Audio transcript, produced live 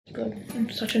Good. I'm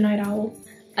such a night owl.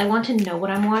 I want to know what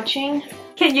I'm watching.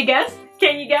 Can you guess?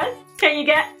 Can you guess? Can you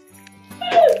get?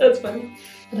 That's funny.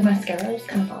 The mascara is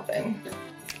kind of popping.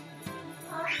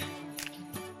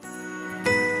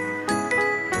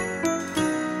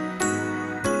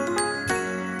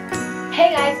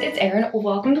 Hey guys, it's Erin.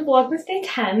 Welcome to Vlogmas Day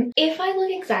 10. If I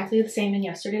look exactly the same in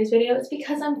yesterday's video, it's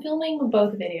because I'm filming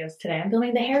both videos today. I'm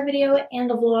filming the hair video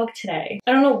and a vlog today.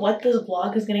 I don't know what this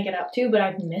vlog is gonna get up to, but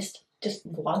I've missed just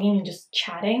vlogging and just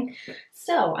chatting.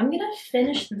 So I'm gonna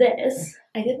finish this.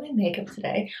 I did my makeup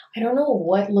today. I don't know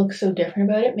what looks so different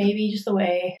about it. Maybe just the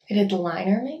way I did the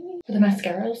liner maybe? But the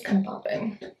mascara is kind of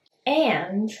popping.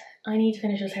 And I need to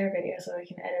finish this hair video so I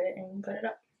can edit it and put it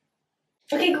up.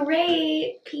 Okay,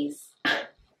 great. Peace.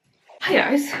 Hi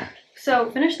guys.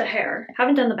 So finished the hair.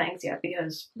 Haven't done the bangs yet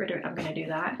because I'm gonna do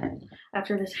that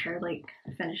after this hair like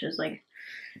finishes like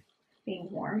being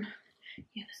warm.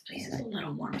 Yeah, this place is a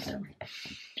little warm still.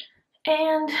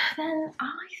 And then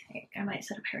I think I might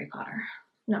set up Harry Potter.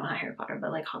 No, not Harry Potter,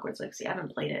 but like Hogwarts Legacy. I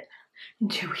haven't played it in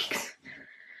 2 weeks.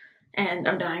 And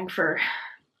I'm dying for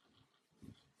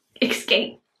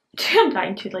escape. I'm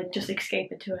dying to like just escape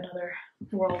into another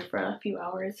world for a few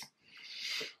hours.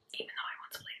 Even though I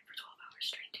once played it for 12 hours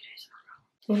straight 2 days in a row.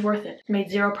 It was worth it. Made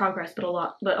zero progress, but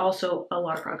also a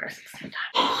lot of progress at the same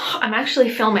time. I'm actually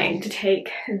filming to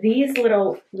take these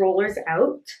little rollers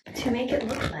out to make it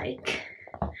look like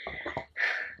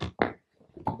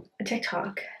a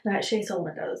TikTok that Shay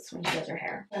Solomon does when she does her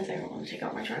hair. That's why I don't want to take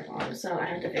out my tripod, so I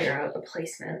have to figure out a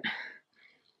placement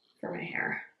for my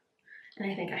hair.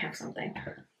 And I think I have something.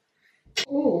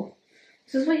 Ooh,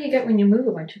 this is what you get when you move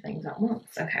a bunch of things at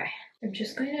once. Okay, I'm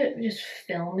just going to just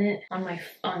film it on my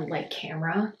like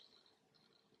camera.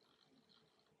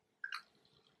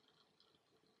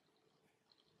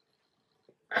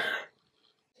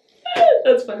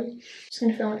 That's funny. Just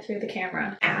gonna film it through the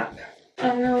camera app. I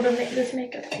don't know to make this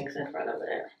makeup things in front of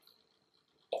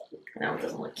it. Now it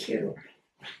doesn't look cute.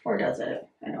 Or does it?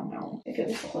 I don't know. If it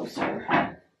was closer.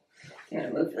 I'm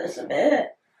gonna move this a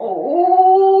bit.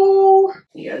 Oh,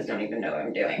 you guys don't even know what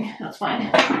I'm doing. That's fine.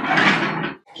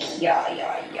 Yeah.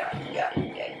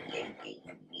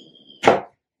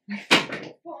 My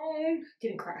phone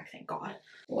didn't crack, thank God.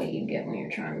 What do you get when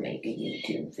you're trying to make a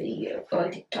YouTube video or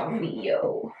a TikTok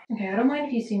video? Okay, I don't mind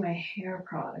if you see my hair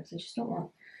products. I just don't want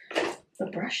the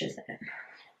brushes in it.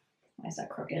 Why is that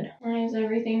crooked? Why is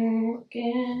everything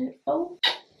looking? Oh,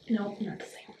 no, not the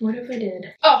same. What if I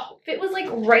did? Oh, if it was like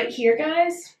right here,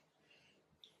 guys.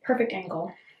 Perfect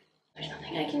angle. There's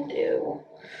nothing I can do.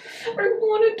 I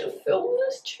wanted to film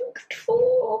this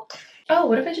TikTok. Oh,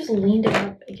 what if I just leaned it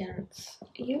up against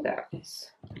you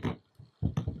guys? Oh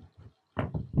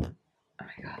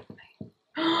my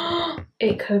God.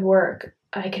 It could work.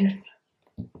 I can.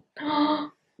 It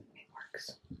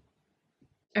works.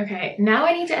 Okay, now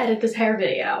I need to edit this hair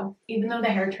video, even though the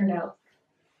hair turned out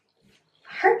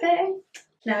perfect.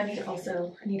 Now I need to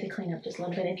clean up just a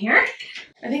little bit in here.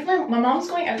 I think my mom's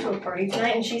going out to a party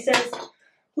tonight and she says,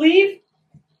 leave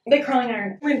the curling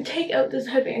iron. We're gonna take out this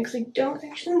headband because I don't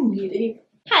actually need it.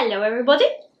 Hello everybody.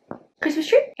 Christmas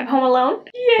tree. I'm home alone.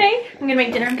 Yay. I'm gonna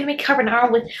make dinner. I'm gonna make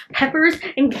carbonara with peppers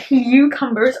and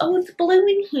cucumbers. Oh, it's blue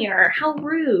in here. How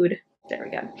rude. There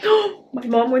we go. My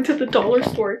mom went to the dollar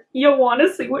store. You wanna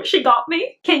see what she got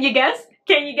me? Can you guess?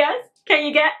 Can you guess? Can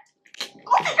you get?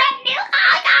 What's that new? Oh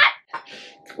my God.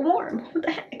 It's warm. What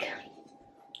the heck?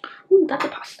 Ooh, that's a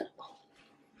pasta.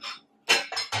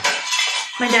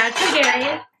 My dad's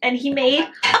Hungarian and he made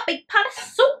a big pot of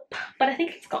soup, but I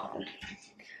think it's gone.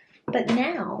 But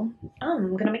now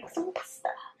I'm gonna make some pasta.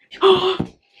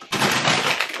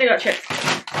 I got chips.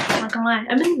 I'm not gonna lie,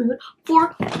 I'm in the mood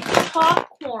for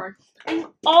popcorn. I'm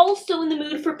also in the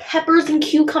mood for peppers and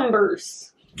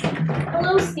cucumbers.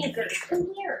 Hello, Sneakers.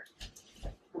 Come here.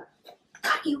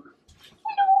 Got you.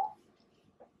 Hello.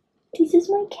 This is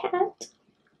my cat.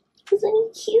 Isn't he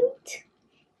cute?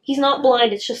 He's not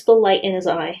blind, it's just the light in his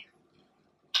eye.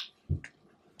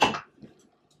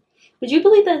 Would you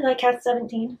believe that cat's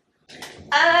 17?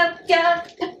 I've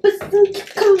got peppers and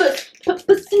cucumbers.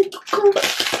 Peppers and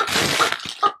cucumbers.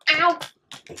 Ow.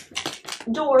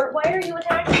 Door, why are you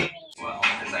attacking me? Well,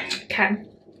 okay.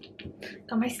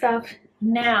 Got my stuff.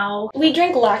 Now, we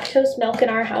drink lactose milk in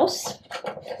our house,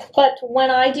 but when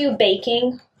I do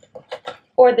baking,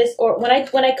 or when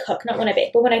I cook, not when I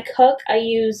bake, but when I cook, I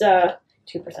use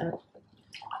 2%.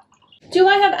 Do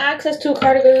I have access to a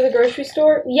car to go to the grocery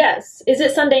store? Yes. Is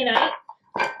it Sunday night?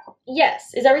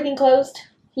 Yes. Is everything closed?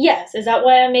 Yes. Is that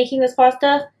why I'm making this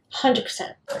pasta?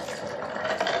 100%.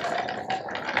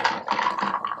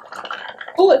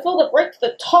 Oh, it filled up right to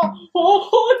the top.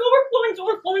 Oh, it's overflowing, it's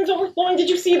overflowing, it's overflowing. Did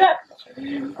you see that?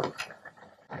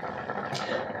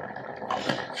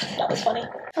 That was funny.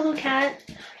 Hello, cat.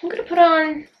 I'm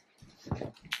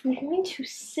going to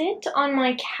sit on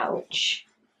my couch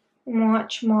and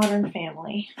watch Modern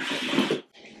Family. I'm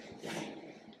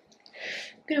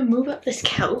gonna move up this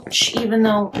couch, even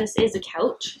though this is a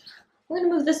couch. I'm gonna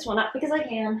move this one up because I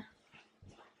can.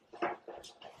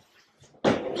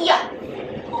 Yeah.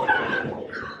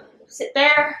 Sit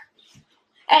there,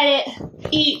 edit,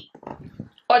 eat,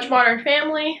 watch Modern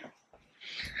Family,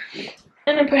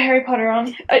 and then put Harry Potter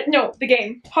on. No, the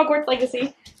game, Hogwarts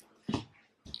Legacy.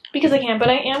 Because I can, but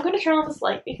I am gonna turn on this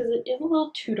light because it is a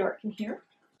little too dark in here.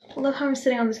 I love how I'm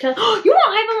sitting on this couch. Oh, you know,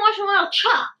 I haven't watched in a while.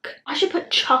 Chuck. I should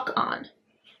put Chuck on.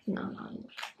 No.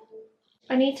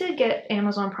 I need to get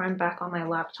Amazon Prime back on my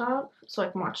laptop so I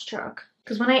can watch Chuck.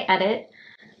 Because when I edit,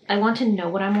 I want to know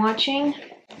what I'm watching.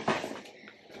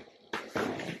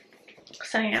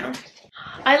 So yeah.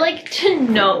 I like to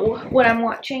know what I'm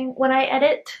watching when I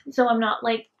edit, so I'm not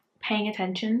like paying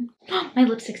attention. My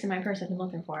lipstick's in my purse. I've been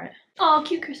looking for it. Oh,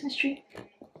 cute Christmas tree.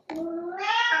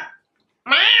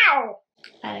 Meow!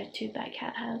 Attitude that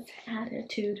cat has.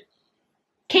 Attitude.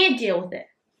 Can't deal with it.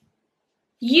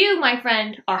 You, my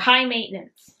friend, are high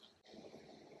maintenance.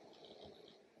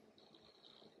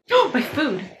 Oh, my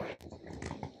food.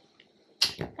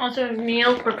 Also a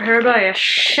meal prepared by a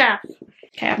chef.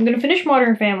 Okay, I'm gonna finish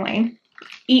Modern Family.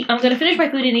 I'm gonna finish my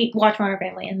food and eat, watch Modern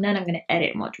Family, and then I'm gonna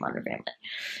edit and watch Modern Family.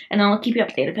 And then I'll keep you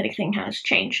updated if anything has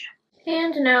changed.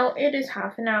 And now it is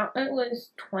half an hour. It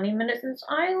was 20 minutes since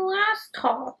I last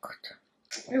talked.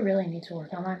 I really need to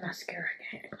work on my mascara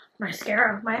game. My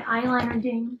eyeliner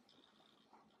game.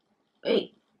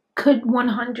 It could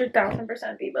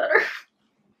 100,000% be better.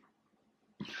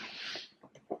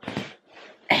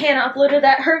 Hannah uploaded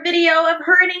her video of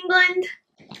her in England.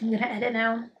 I'm gonna edit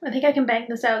now. I think I can bang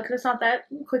this out because it's not that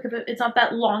quick of it's not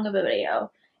that long of a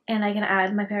video. And I can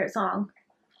add my favorite song.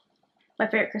 My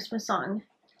favorite Christmas song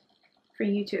for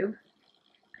YouTube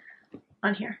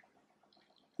on here.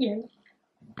 Yay.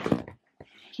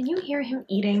 Can you hear him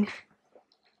eating?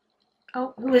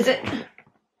 Oh, who is it?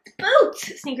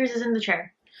 Boots! Sneakers is in the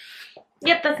chair.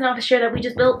 Yep, that's an office chair that we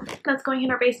just built. That's going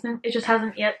in our basement. It just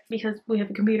hasn't yet because we have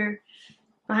a computer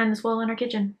behind this wall in our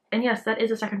kitchen. And yes, that is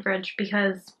a second fridge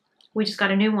because we just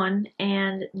got a new one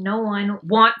and no one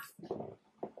wants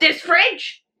this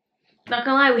fridge. Not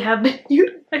gonna lie, we have been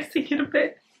utilizing it a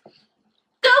bit.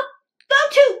 Go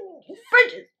to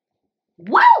fridges.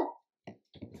 Whoa!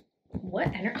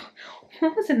 What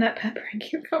was in that pepper and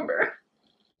cucumber?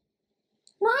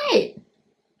 What?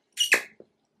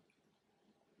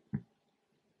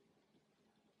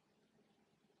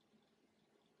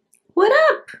 What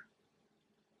up?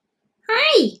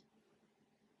 Hi.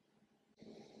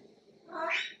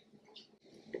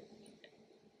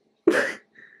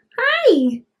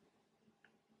 Hi.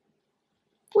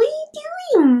 What are you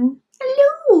doing?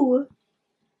 Hello.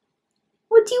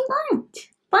 What do you want?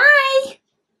 Bye.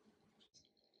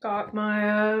 Got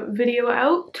my video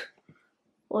out.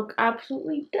 Look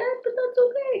absolutely dead, but that's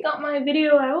okay. Got my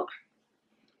video out.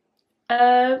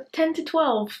 10 to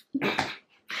 12.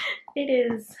 It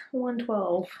is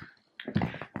 1:12.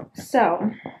 So,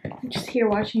 I'm just here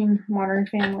watching Modern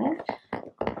Family.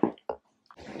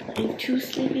 I have 2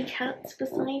 sleepy cats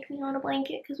beside me on a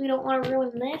blanket because we don't want to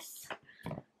ruin this.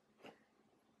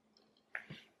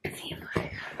 See if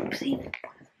I see.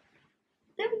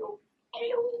 There we go.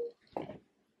 Hello.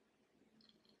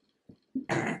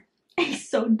 He's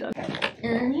so done.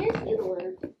 And here's the other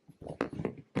one.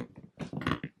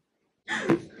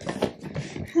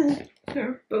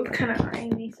 They're both kind of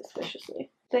eyeing me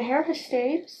suspiciously. The hair has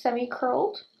stayed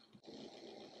semi-curled.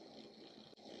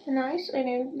 Nice. I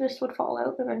knew this would fall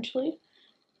out eventually.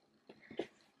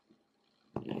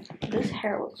 This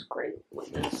hair looks great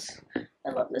with this.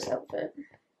 I love this outfit.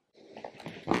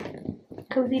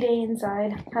 Cozy day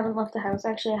inside. Haven't left the house.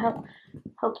 Actually, I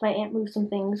helped my aunt move some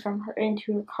things from her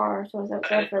into her car, so I was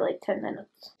outside for like 10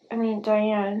 minutes. I mean,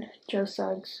 Diane, Joe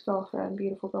Suggs' girlfriend,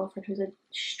 beautiful girlfriend, who's a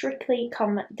Strictly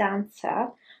Come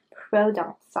dancer, pro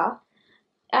dancer.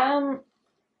 I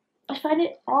find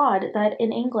it odd that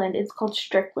in England it's called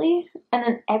Strictly, and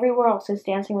then everywhere else is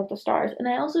Dancing with the Stars. And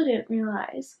I also didn't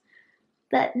realize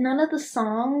that none of the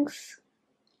songs,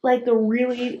 like the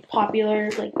really popular,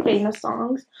 like famous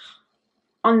songs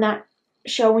on that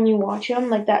show when you watch them,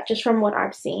 like that, just from what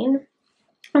I've seen,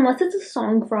 unless it's a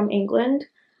song from England,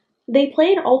 they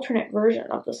play an alternate version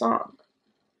of the song.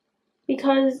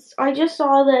 Because I just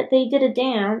saw that they did a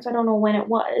dance, I don't know when it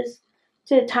was,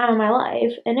 to Time of My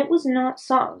Life, and it was not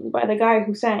sung by the guy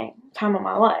who sang Time of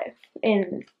My Life.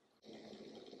 And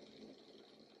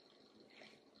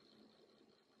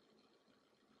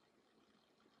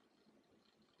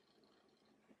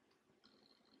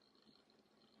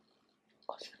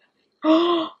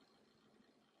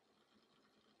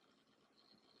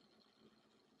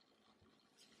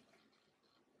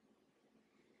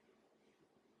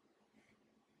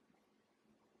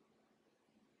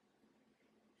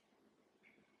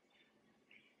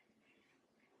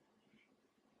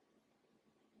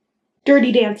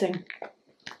Dirty Dancing.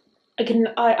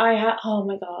 Oh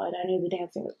my god, I knew the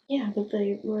dancing was, yeah, but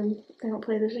they don't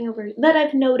play the single version that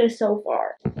I've noticed so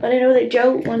far. But I know that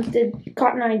Joe once did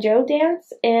Cotton Eye Joe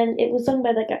Dance, and it was sung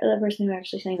by the person who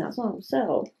actually sang that song,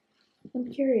 so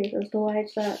I'm curious as to why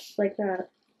it's like that.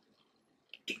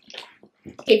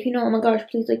 If you know, oh my gosh,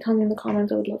 please like tell me in the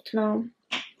comments, I would love to know.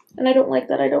 And I don't like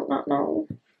that I don't not know.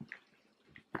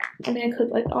 I mean, I could,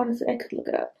 like, honestly, I could look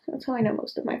it up. That's how I know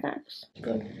most of my facts.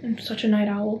 Good. I'm such a night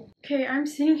owl. Okay, I'm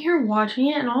sitting here watching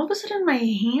it, and all of a sudden my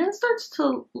hand starts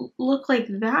to look like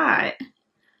that.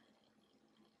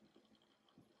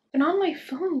 And on my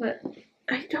phone, but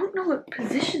I don't know what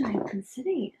position I've been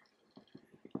sitting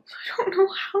in. So I don't know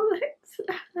how that's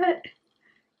that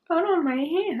got on my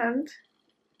hand.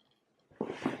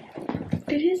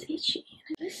 It is itchy.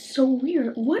 This is so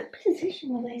weird. What position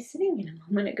was I sitting in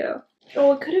a moment ago?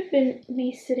 Oh, it could have been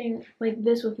me sitting like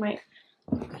this with my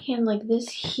hand like this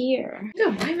here.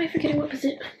 No, why am I forgetting what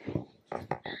position?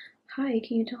 Hi,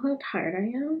 can you tell how tired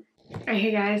I am? Alright,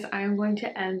 hey guys, I am going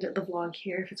to end the vlog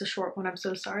here. If it's a short one, I'm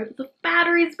so sorry, but the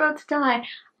battery is about to die.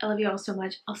 I love you all so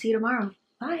much. I'll see you tomorrow.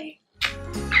 Bye.